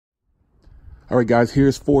All right, guys,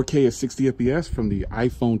 here's 4K at 60 FPS from the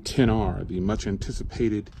iPhone XR, the much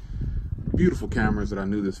anticipated, beautiful cameras that I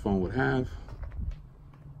knew this phone would have.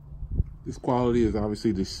 This quality is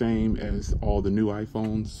obviously the same as all the new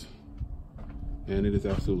iPhones, and it is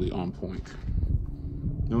absolutely on point.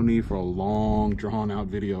 No need for a long, drawn-out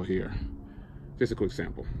video here. Just a quick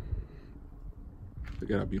sample. Look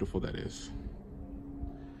at how beautiful that is.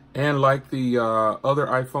 And like the other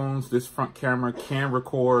iPhones, this front camera can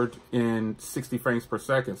record in 60 frames per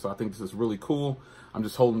second. So I think this is really cool. I'm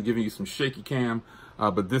just giving you some shaky cam.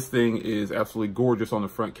 But this thing is absolutely gorgeous on the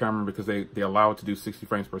front camera because they allow it to do 60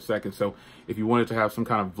 frames per second. So if you wanted to have some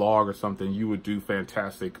kind of vlog or something, you would do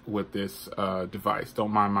fantastic with this device.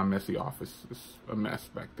 Don't mind my messy office. It's a mess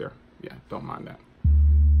back there. Yeah, don't mind that.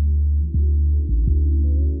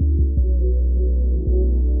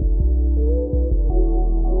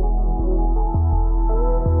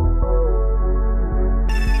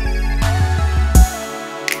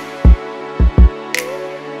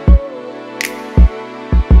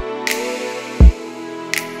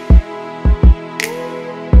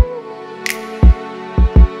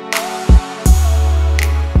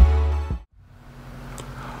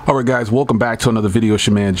 All right, guys, welcome back to another video. It's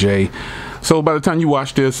your man Jay. So by the time you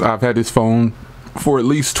watch this, I've had this phone for at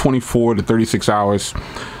least 24 to 36 hours.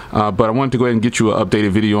 But I wanted to go ahead and get you an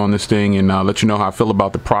updated video on this thing and let you know how I feel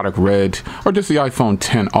about the product Red, or just the iPhone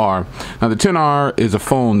XR. Now, the XR is a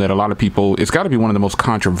phone that a lot of people, it's got to be one of the most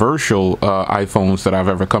controversial iPhones that I've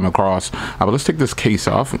ever come across. But let's take this case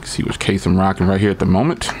off. You can see which case I'm rocking right here at the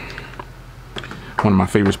moment. One of my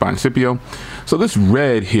favorites by Incipio. So this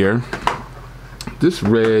Red here, this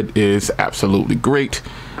Red is absolutely great.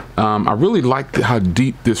 I really like how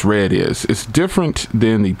deep this Red is. It's different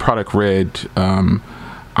than the product Red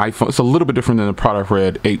iPhone. It's a little bit different than the product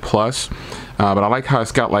Red 8 Plus, but I like how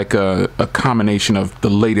it's got like a combination of the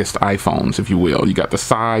latest iPhones, if you will. You got the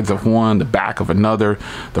sides of one, the back of another,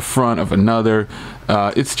 the front of another.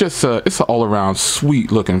 It's just it's an all-around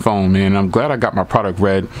sweet looking phone, man. I'm glad I got my product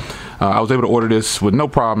Red. I was able to order this with no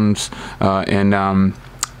problems, and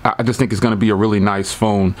I just think it's going to be a really nice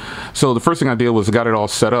phone. So the first thing I did was I got it all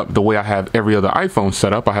set up the way I have every other iPhone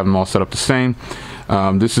set up. I have them all set up the same.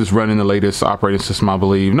 This is running the latest operating system, I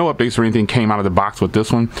believe. No updates or anything came out of the box with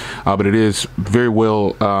this one, but it is very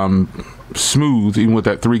well smooth, even with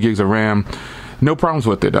that 3 gigs of RAM. No problems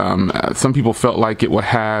with it. Some people felt like it would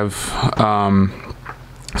have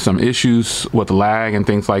some issues with lag and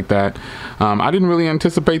things like that. I didn't really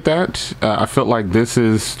anticipate that. I felt like this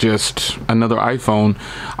is just another iPhone.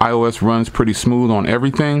 iOS runs pretty smooth on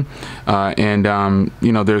everything, and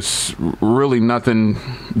you know, there's really nothing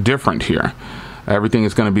different here. Everything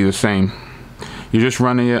is going to be the same. You're just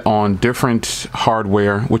running it on different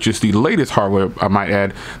hardware, which is the latest hardware, I might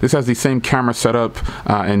add. This has the same camera setup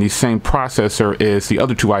and the same processor as the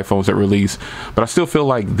other 2 iPhones that release. But I still feel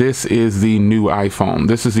like this is the new iPhone.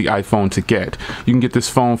 This is the iPhone to get. You can get this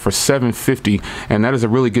phone for $750, and that is a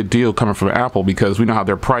really good deal coming from Apple because we know how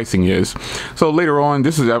their pricing is. So later on,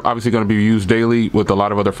 this is obviously going to be used daily with a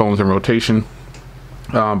lot of other phones in rotation.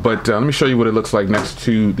 But let me show you what it looks like next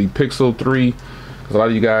to the Pixel 3. A lot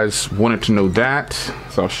of you guys wanted to know that,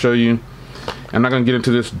 so I'll show you. I'm not going to get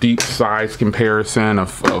into this deep size comparison of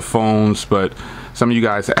phones, but some of you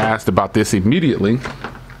guys asked about this immediately.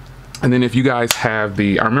 And then if you guys have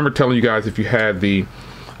I remember telling you guys if you had the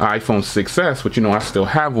iPhone 6s, which you know I still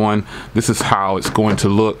have one, this is how it's going to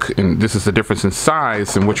look, and this is the difference in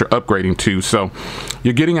size and what you're upgrading to. So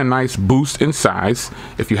you're getting a nice boost in size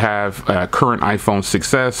if you have a current iPhone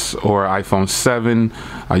 6s or iPhone 7.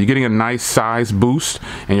 You're getting a nice size boost,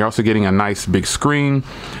 and you're also getting a nice big screen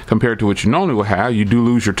compared to what you normally will have. You do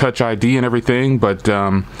lose your Touch ID and everything, but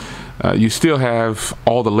you still have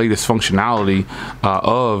all the latest functionality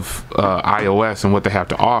of iOS and what they have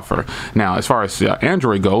to offer. Now, as far as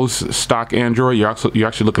Android goes, stock Android, you're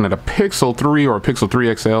actually looking at a Pixel 3 or a Pixel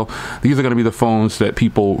 3 XL. These are going to be the phones that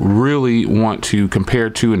people really want to compare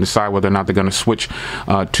to and decide whether or not they're going to switch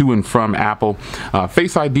to and from Apple.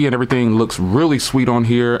 Face ID and everything looks really sweet on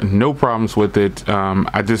here. No problems with it.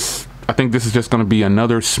 I think this is just going to be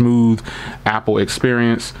another smooth Apple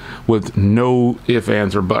experience with no ifs,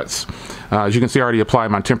 ands, or buts. As you can see, I already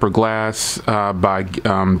applied my tempered glass by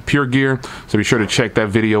Pure Gear, so be sure to check that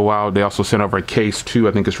video out. They also sent over a case too.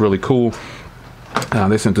 I think it's really cool.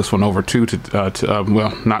 They sent this one over too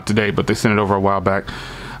well, not today, but they sent it over a while back.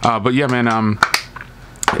 But yeah, man,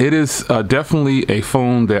 it is definitely a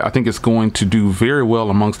phone that I think is going to do very well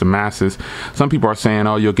amongst the masses. Some people are saying,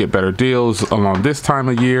 oh, you'll get better deals along this time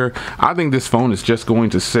of year. I think this phone is just going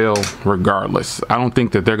to sell regardless. I don't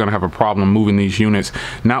think that they're going to have a problem moving these units,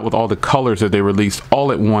 not with all the colors that they released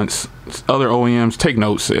all at once other OEMs, take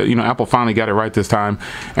notes. You know, Apple finally got it right this time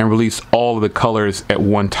and released all of the colors at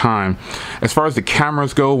one time. As far as the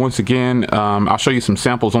cameras go, once again, I'll show you some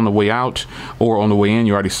samples on the way out or on the way in.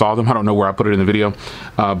 You already saw them. I don't know where I put it in the video,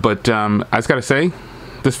 but I just gotta say,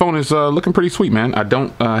 this phone is looking pretty sweet, man. I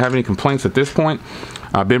don't have any complaints at this point.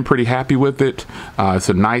 I've been pretty happy with it. It's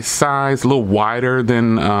a nice size, a little wider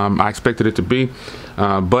than I expected it to be.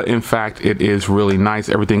 But in fact, it is really nice.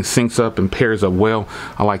 Everything syncs up and pairs up well.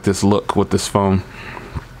 I like this look with this phone.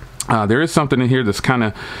 There is something in here that's kind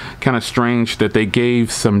of strange, that they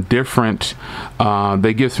gave some different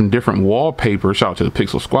wallpapers. Shout out to the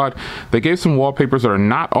Pixel Squad. They gave some wallpapers that are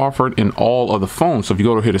not offered in all of the phones. So if you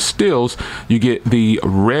go to here to stills, you get the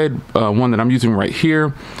red one that I'm using right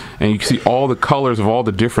here, and you can see all the colors of all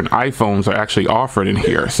the different iPhones are actually offered in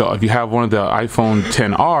here. So if you have one of the iPhone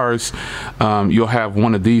XRs, you'll have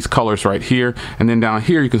one of these colors right here, and then down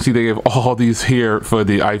here you can see they have all these here for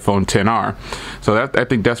the iPhone XR. So I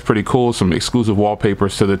think that's pretty cool. Some exclusive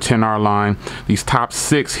wallpapers to the XR line. These top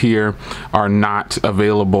 6 here are not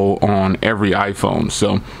available on every iPhone.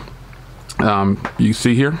 So you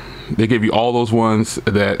see here, they give you all those ones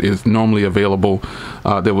that is normally available,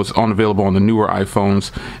 that was unavailable on the newer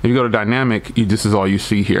iPhones. If you go to dynamic, this is all you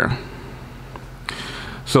see here.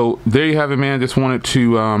 So there you have it, man. Just wanted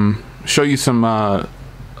to show you some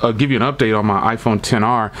give you an update on my iPhone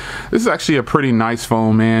XR. This is actually a pretty nice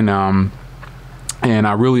phone, man. And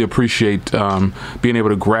I really appreciate being able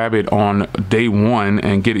to grab it on day one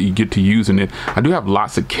and get to using it. I do have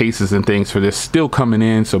lots of cases and things for this still coming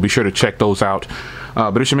in, so be sure to check those out.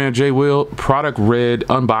 But it's your man Jay Will, product read,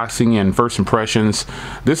 unboxing and first impressions.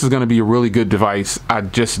 This is going to be a really good device. I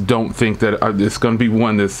just don't think that it's going to be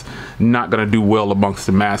one that's not going to do well amongst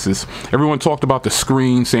the masses. Everyone talked about the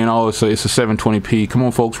screen, saying, oh, it's a 720p. Come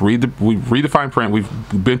on, folks, read the fine print. We've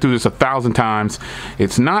been through this 1,000 times.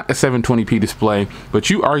 It's not a 720p display, but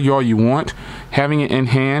you argue all you want. Having it in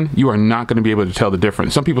hand, you are not going to be able to tell the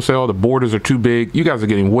difference. Some people say, oh, the borders are too big. You guys are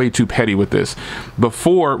getting way too petty with this.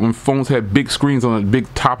 Before, when phones had big screens on the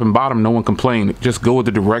big top and bottom, no one complained. Just go with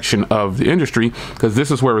the direction of the industry, because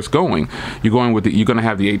this is where it's going. You're going with you're going to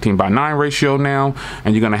have the 18:9 ratio now,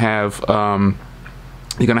 and you're going to have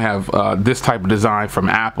this type of design from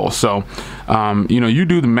Apple. So you know, you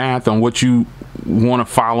do the math on what you want to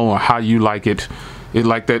follow or how you like it.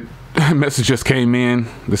 Like that message just came in.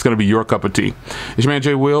 That's going to be your cup of tea. It's your man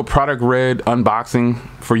Jay Will, product read, unboxing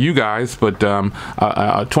for you guys, but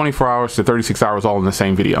 24 hours to 36 hours all in the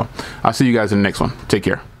same video. I'll see you guys in the next one. Take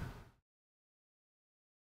care.